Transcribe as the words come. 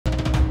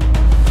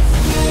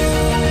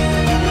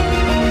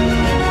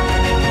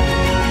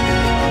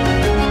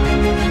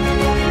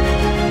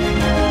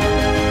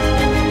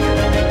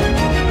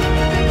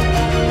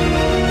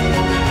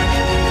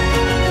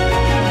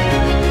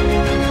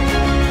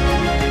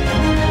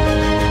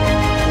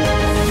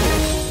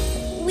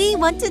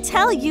want to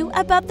tell you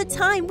about the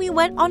time we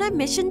went on a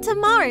mission to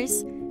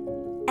Mars.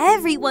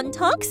 Everyone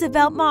talks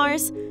about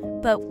Mars,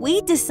 but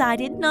we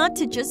decided not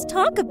to just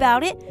talk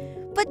about it,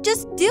 but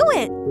just do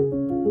it.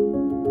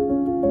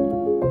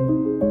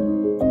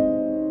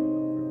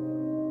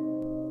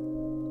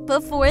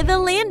 Before the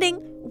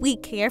landing, we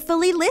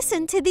carefully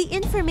listened to the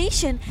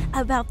information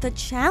about the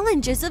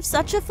challenges of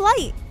such a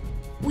flight.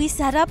 We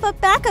set up a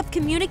backup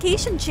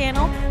communication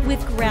channel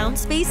with ground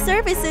space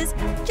services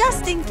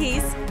just in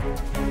case.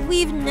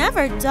 We've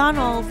never done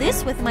all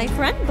this with my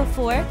friend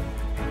before.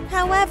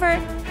 However,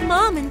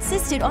 Mom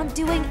insisted on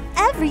doing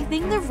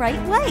everything the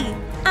right way.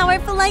 Our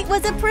flight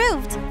was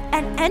approved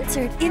and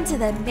entered into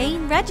the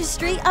main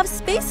registry of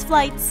space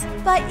flights.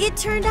 But it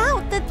turned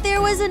out that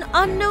there was an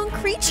unknown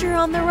creature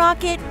on the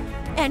rocket,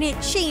 and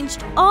it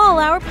changed all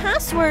our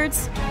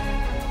passwords.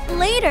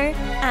 Later,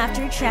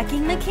 after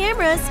checking the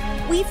cameras,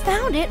 we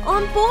found it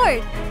on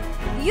board.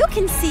 You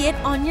can see it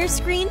on your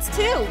screens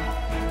too.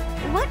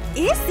 What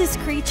is this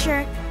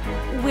creature?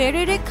 Where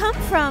did it come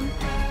from?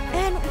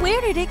 And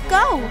where did it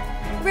go?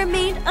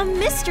 Remained a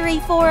mystery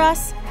for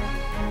us.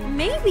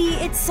 Maybe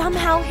it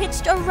somehow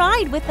hitched a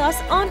ride with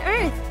us on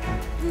Earth,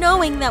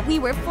 knowing that we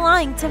were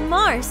flying to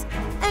Mars,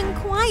 and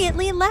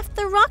quietly left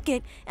the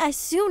rocket as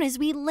soon as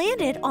we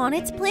landed on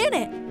its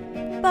planet.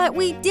 But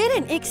we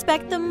didn't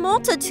expect the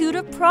multitude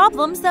of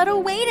problems that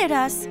awaited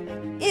us.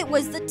 It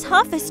was the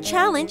toughest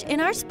challenge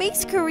in our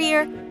space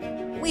career.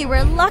 We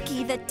were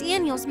lucky that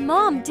Daniel's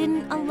mom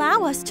didn't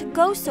allow us to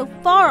go so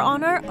far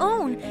on our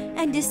own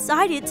and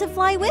decided to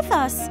fly with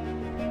us.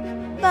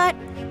 But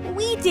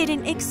we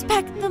didn't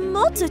expect the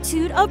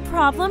multitude of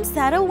problems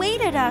that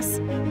awaited us.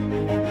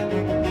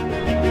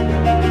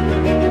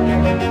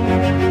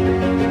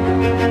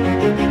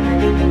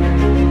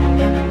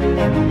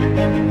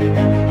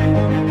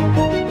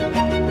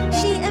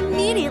 She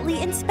immediately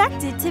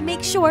inspected to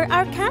make sure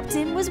our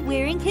captain was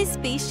wearing his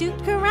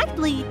spacesuit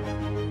correctly.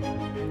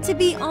 To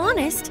be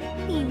honest,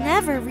 he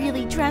never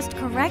really dressed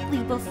correctly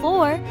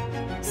before,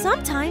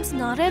 sometimes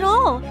not at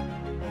all.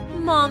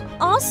 Mom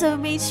also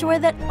made sure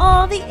that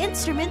all the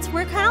instruments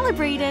were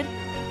calibrated.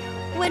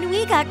 When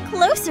we got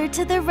closer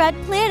to the red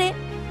planet,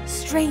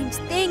 strange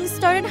things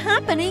started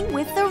happening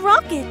with the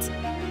rocket.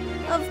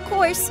 Of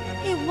course,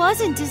 it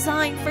wasn't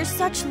designed for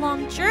such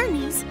long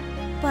journeys,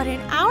 but in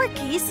our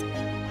case,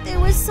 there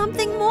was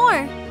something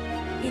more.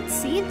 It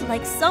seemed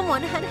like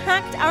someone had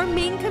hacked our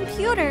main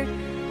computer,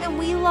 and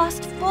we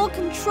lost full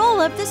control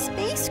of the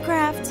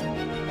spacecraft.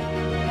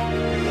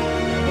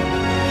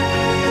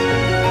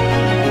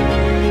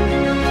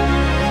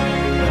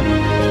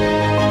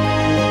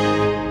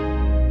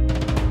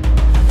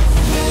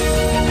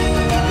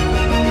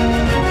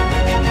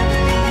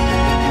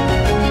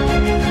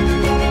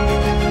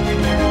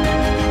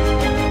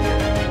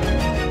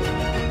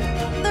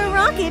 The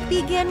rocket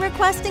began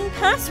requesting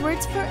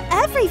passwords for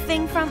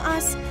everything from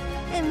us,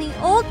 and the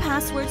old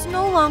passwords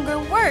no longer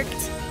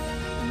worked.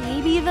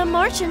 Maybe the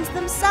Martians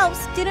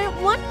themselves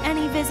didn't want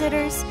any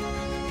visitors.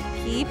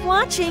 Keep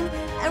watching,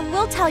 and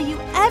we'll tell you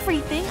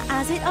everything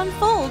as it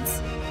unfolds.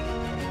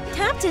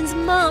 Captain's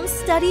mom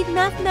studied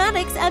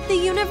mathematics at the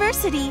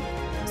university,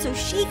 so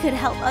she could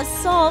help us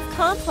solve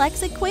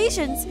complex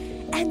equations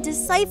and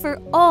decipher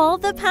all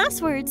the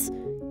passwords.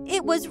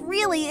 It was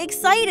really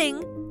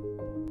exciting.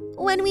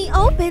 When we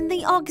opened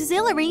the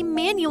auxiliary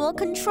manual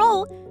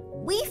control,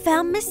 we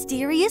found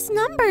mysterious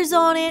numbers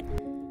on it.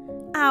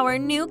 Our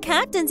new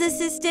captain's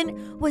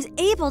assistant was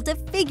able to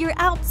figure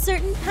out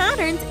certain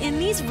patterns in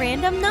these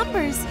random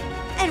numbers,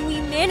 and we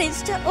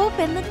managed to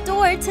open the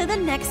door to the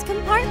next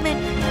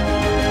compartment.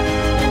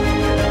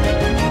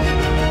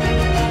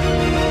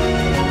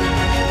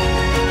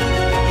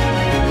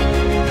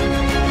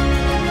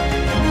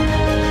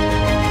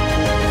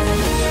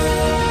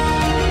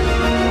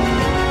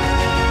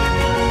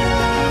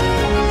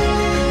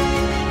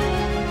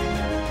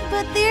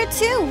 But there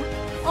too,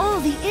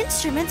 all the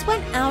instruments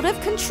went out of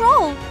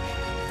control.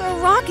 The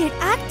rocket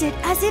acted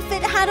as if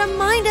it had a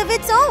mind of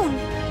its own.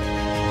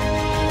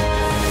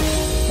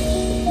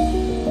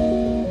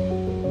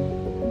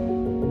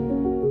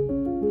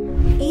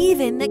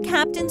 Even the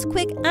captain's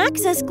quick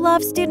access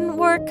gloves didn't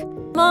work.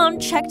 Mom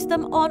checked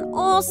them on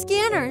all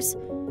scanners,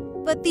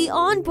 but the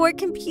onboard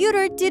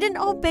computer didn't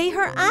obey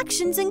her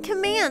actions and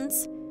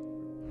commands.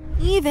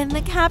 Even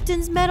the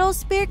captain's metal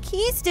spare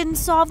keys didn't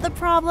solve the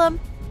problem.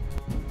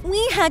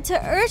 We had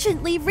to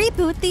urgently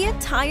reboot the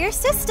entire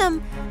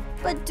system,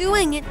 but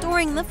doing it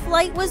during the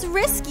flight was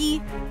risky.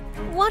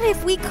 What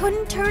if we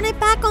couldn't turn it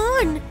back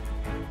on?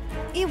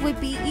 It would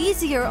be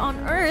easier on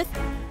Earth,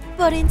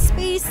 but in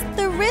space,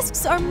 the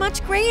risks are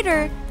much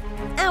greater.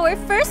 Our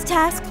first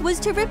task was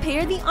to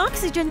repair the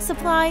oxygen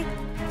supply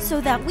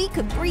so that we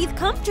could breathe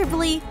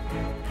comfortably.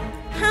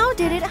 How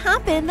did it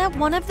happen that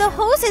one of the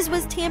hoses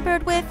was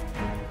tampered with?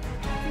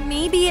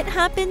 Maybe it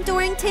happened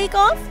during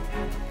takeoff?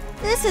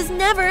 This has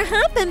never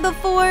happened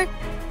before.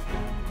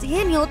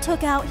 Daniel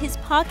took out his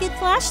pocket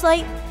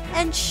flashlight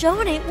and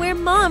shone it where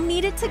Mom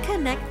needed to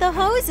connect the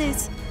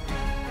hoses.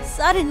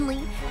 Suddenly,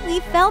 we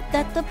felt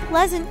that the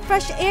pleasant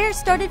fresh air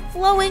started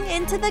flowing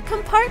into the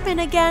compartment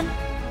again.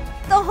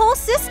 The whole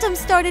system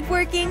started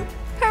working.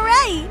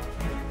 Hooray!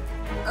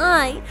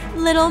 I,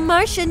 little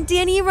Martian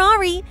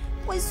Danyrrari,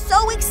 was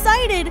so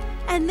excited,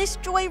 and this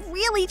joy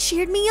really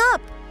cheered me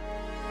up.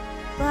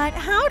 But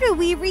how do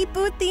we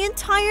reboot the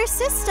entire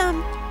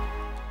system?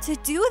 To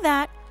do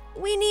that,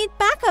 we need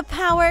backup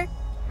power,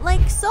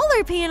 like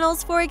solar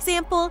panels, for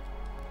example.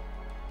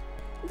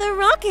 The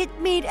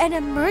rocket made an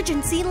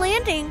emergency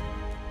landing.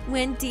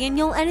 When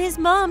Daniel and his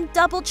mom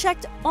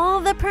double-checked all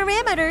the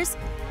parameters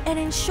and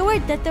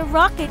ensured that the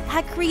rocket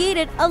had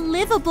created a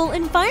livable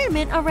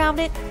environment around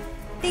it,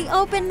 they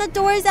opened the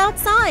doors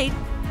outside.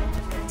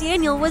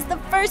 Daniel was the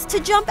first to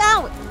jump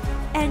out,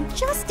 and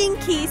just in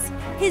case,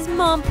 his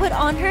mom put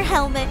on her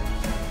helmet.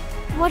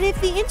 What if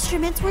the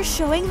instruments were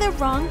showing the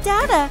wrong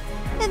data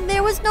and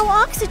there was no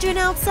oxygen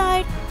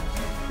outside?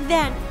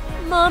 Then,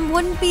 Mom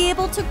wouldn't be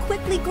able to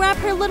quickly grab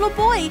her little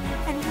boy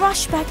and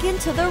rush back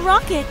into the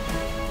rocket.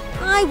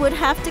 I would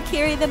have to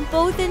carry them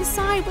both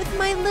inside with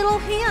my little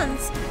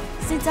hands,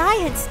 since I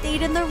had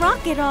stayed in the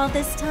rocket all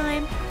this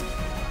time.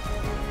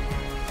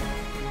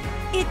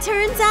 It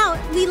turns out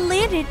we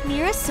landed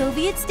near a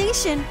Soviet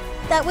station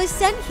that was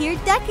sent here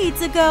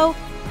decades ago,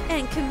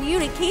 and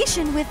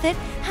communication with it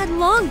had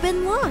long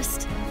been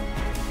lost.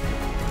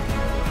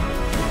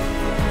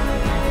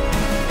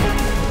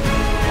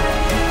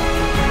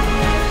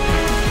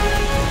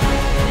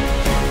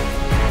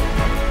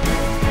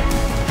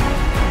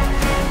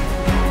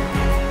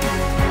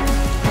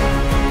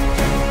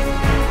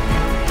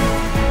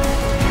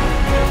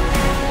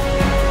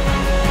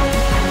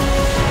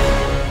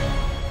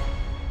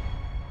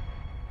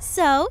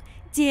 So,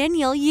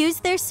 Daniel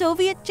used their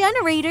Soviet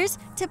generators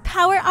to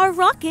power our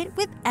rocket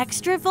with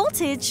extra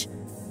voltage.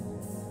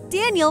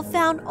 Daniel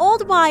found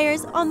old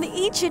wires on the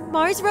ancient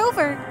Mars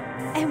rover,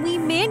 and we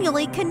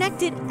manually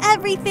connected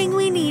everything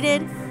we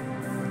needed.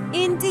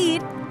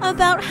 Indeed,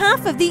 about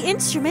half of the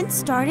instruments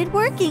started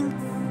working.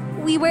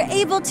 We were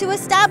able to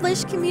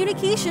establish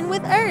communication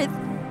with Earth.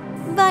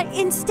 But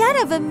instead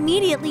of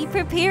immediately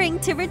preparing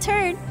to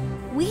return,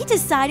 we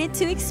decided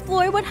to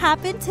explore what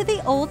happened to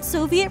the old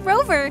Soviet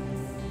rover.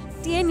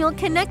 Daniel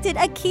connected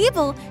a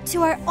cable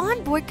to our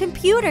onboard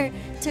computer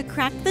to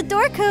crack the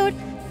door code,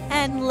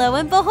 and lo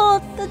and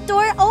behold, the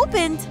door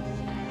opened.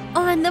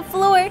 On the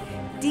floor,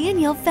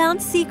 Daniel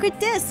found secret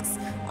discs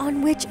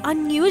on which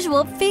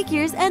unusual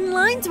figures and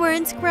lines were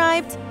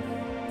inscribed.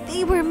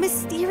 They were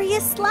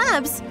mysterious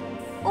slabs,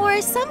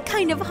 or some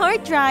kind of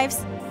hard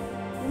drives.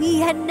 We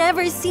had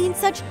never seen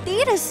such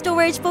data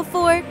storage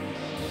before.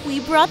 We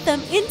brought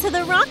them into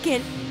the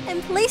rocket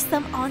and placed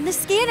them on the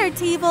scanner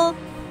table.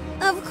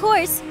 Of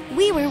course,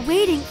 we were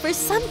waiting for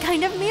some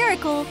kind of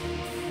miracle,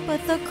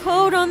 but the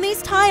code on these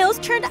tiles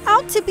turned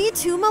out to be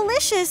too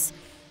malicious.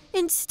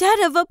 Instead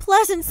of a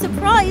pleasant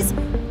surprise,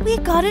 we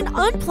got an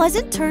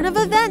unpleasant turn of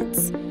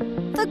events.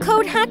 The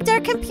code hacked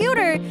our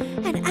computer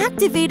and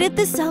activated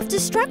the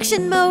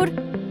self-destruction mode.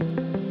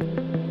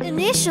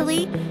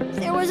 Initially,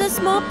 there was a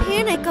small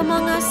panic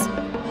among us.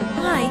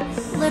 I,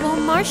 little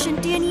Martian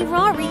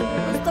Danyrrari,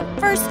 was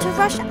the first to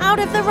rush out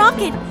of the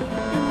rocket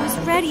and was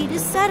ready to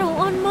settle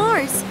on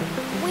Mars,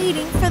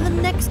 waiting for the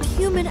next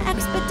human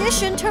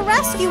expedition to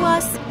rescue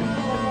us.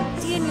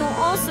 Daniel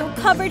also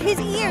covered his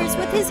ears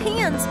with his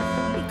hands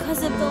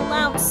because of the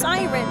loud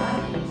siren.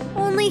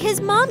 Only his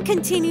mom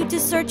continued to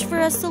search for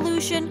a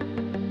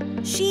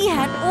solution. She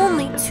had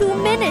only 2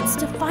 minutes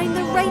to find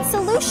the right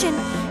solution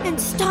and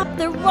stop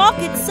the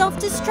rocket's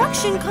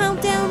self-destruction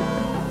countdown.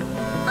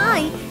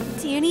 I,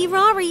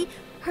 Danyrrari,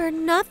 heard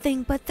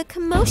nothing but the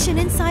commotion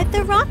inside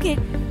the rocket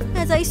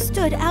as I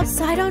stood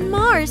outside on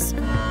Mars.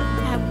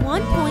 At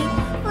one point,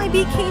 I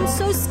became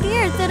so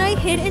scared that I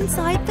hid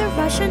inside the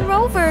Russian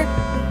rover.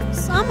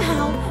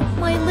 Somehow,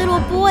 my little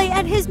boy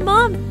and his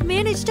mom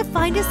managed to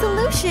find a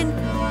solution.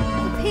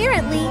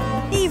 Apparently,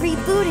 they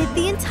rebooted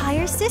the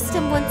entire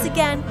system once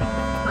again.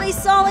 I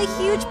saw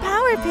a huge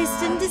power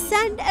piston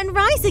descend and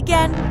rise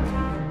again.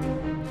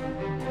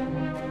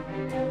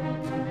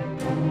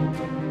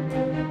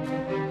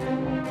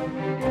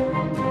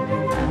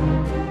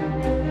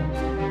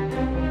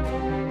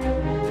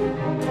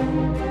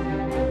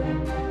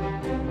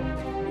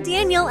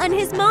 Daniel and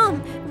his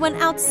mom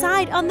went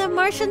outside on the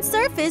Martian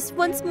surface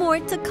once more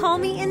to call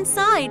me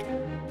inside.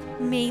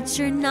 Made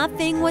sure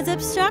nothing was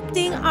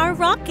obstructing our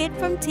rocket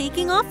from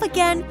taking off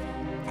again,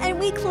 and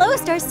we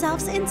closed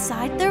ourselves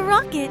inside the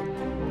rocket.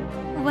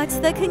 What's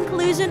the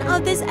conclusion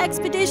of this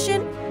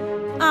expedition?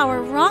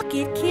 Our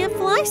rocket can't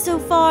fly so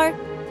far.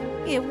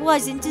 It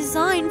wasn't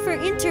designed for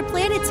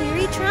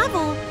interplanetary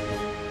travel.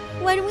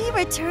 When we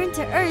return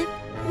to Earth,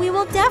 we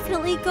will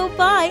definitely go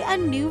buy a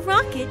new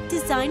rocket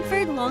designed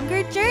for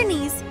longer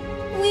journeys.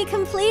 We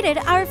completed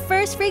our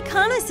first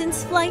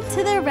reconnaissance flight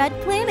to the Red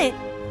Planet.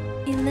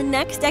 In the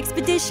next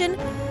expedition,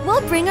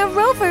 we'll bring a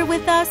rover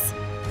with us.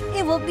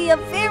 It will be a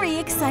very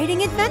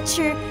exciting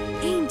adventure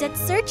aimed at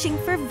searching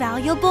for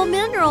valuable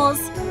minerals,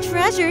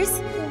 treasures,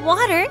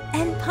 water,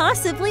 and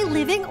possibly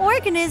living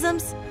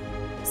organisms.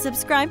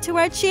 Subscribe to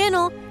our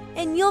channel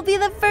and you'll be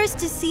the first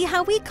to see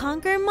how we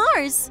conquer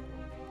Mars.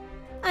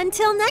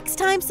 Until next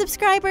time,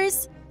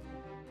 subscribers!